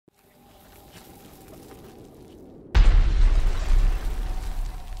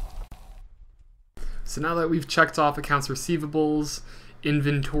So now that we've checked off accounts receivables,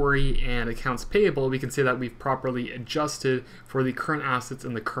 inventory, and accounts payable, we can say that we've properly adjusted for the current assets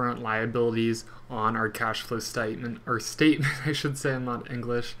and the current liabilities on our cash flow statement, or statement I should say, I'm not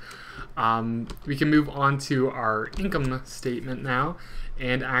English. We can move on to our income statement now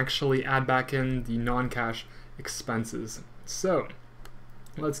and actually add back in the non-cash expenses. So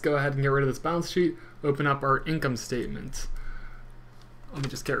let's go ahead and get rid of this balance sheet, open up our income statement. Let me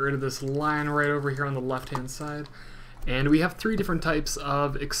just get rid of this line right over here on the left hand side. And we have three different types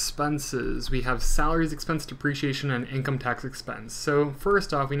of expenses. We have salaries expense, depreciation, and income tax expense. So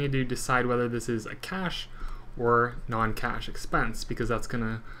first off, we need to decide whether this is a cash or non-cash expense, because that's going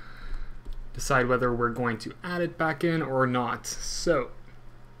to decide whether we're going to add it back in or not. So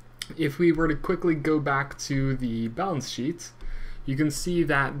if we were to quickly go back to the balance sheet, you can see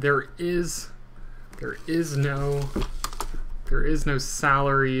that there is no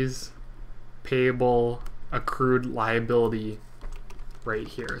salaries payable accrued liability right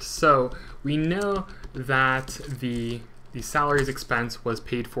here. So we know that the salaries expense was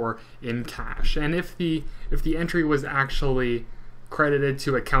paid for in cash, and if the entry was actually credited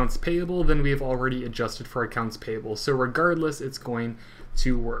to accounts payable, then we've already adjusted for accounts payable. So regardless, it's going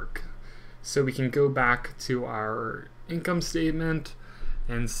to work. So we can go back to our income statement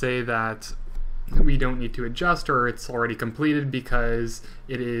and say that we don't need to adjust, or it's already completed because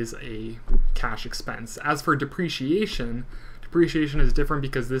it is a cash expense. As for depreciation, depreciation is different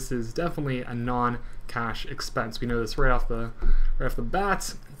because this is definitely a non-cash expense. We know this right off the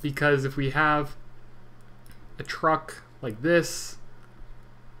bat, because if we have a truck like this,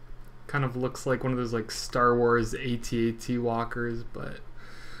 kind of looks like one of those like Star Wars AT-AT walkers, but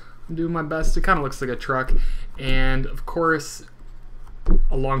I'm doing my best. It kind of looks like a truck, and of course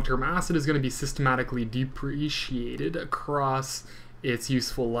a long-term asset is going to be systematically depreciated across its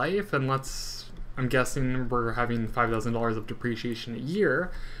useful life, and I'm guessing we're having $5,000 of depreciation a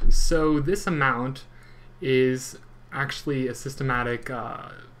year, so this amount is actually a systematic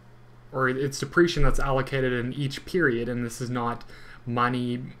or it's depreciation that's allocated in each period, and this is not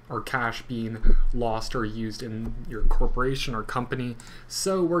money or cash being lost or used in your corporation or company.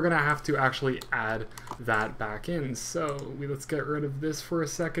 So we're gonna have to actually add that back in. So let's get rid of this for a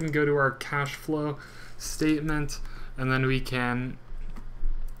second, go to our cash flow statement, and then we can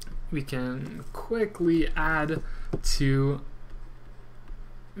quickly add to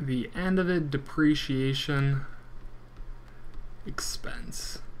the end of it depreciation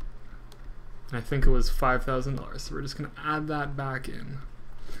expense. I think it was $5,000, so we're just going to add that back in.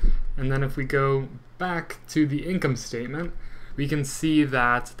 And then if we go back to the income statement, we can see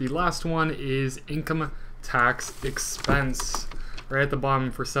that the last one is income tax expense right at the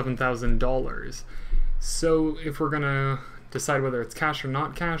bottom for $7,000. So if we're going to decide whether it's cash or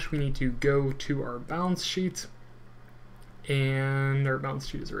not cash, we need to go to our balance sheet, and our balance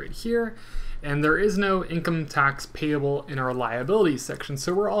sheet is right here, and there is no income tax payable in our liabilities section,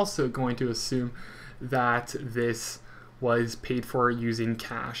 so we're also going to assume that this was paid for using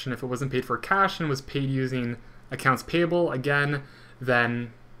cash. And if it wasn't paid for cash and was paid using accounts payable, again,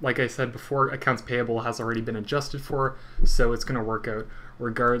 then like I said before, accounts payable has already been adjusted for, so it's going to work out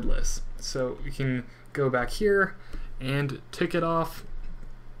regardless. So we can go back here and tick it off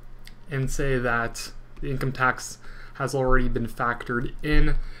and say that the income tax has already been factored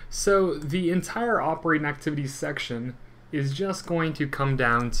in. So the entire operating activities section is just going to come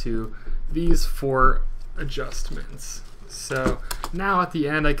down to these four adjustments. So now at the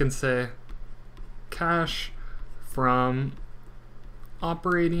end I can say cash from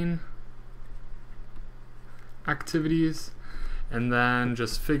operating activities, and then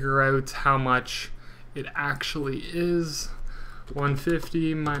just figure out how much it actually is.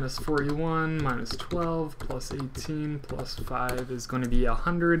 150 minus 41 minus 12 plus 18 plus 5 is going to be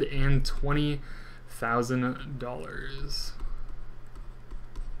 $120,000.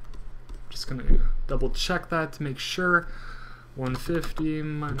 Just going to double check that to make sure. 150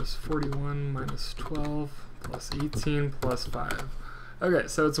 minus 41 minus 12 plus 18 plus 5. Okay,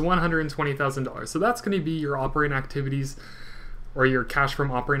 so it's $120,000. So that's going to be your operating activities, or your cash from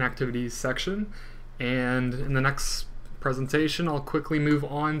operating activities section. And in the next presentation, I'll quickly move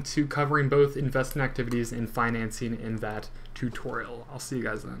on to covering both investing activities and financing in that tutorial. I'll see you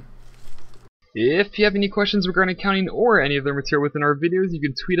guys then. If you have any questions regarding accounting or any other material within our videos, you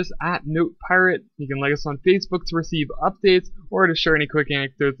can tweet us at Notepirate. You can like us on Facebook to receive updates or to share any quick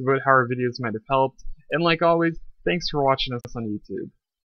anecdotes about how our videos might have helped. And like always, thanks for watching us on YouTube.